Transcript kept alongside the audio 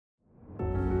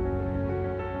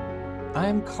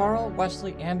I'm Carl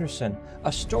Wesley Anderson,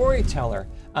 a storyteller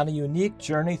on a unique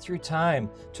journey through time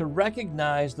to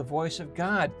recognize the voice of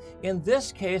God. In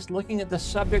this case, looking at the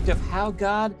subject of how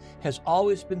God has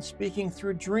always been speaking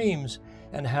through dreams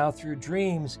and how through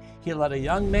dreams he led a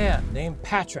young man named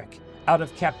Patrick out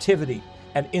of captivity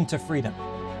and into freedom.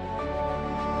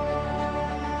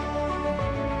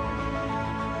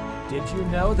 Did you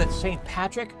know that St.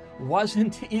 Patrick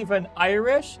wasn't even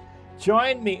Irish?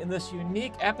 Join me in this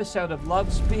unique episode of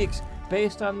Love Speaks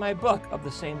based on my book of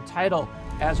the same title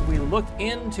as we look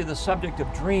into the subject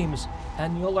of dreams,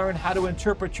 and you'll learn how to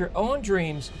interpret your own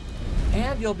dreams,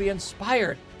 and you'll be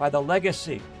inspired by the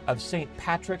legacy of St.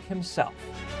 Patrick himself.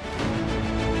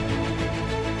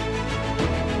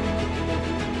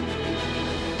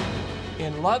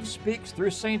 In Love Speaks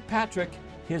through St. Patrick,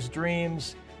 his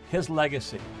dreams, his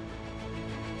legacy.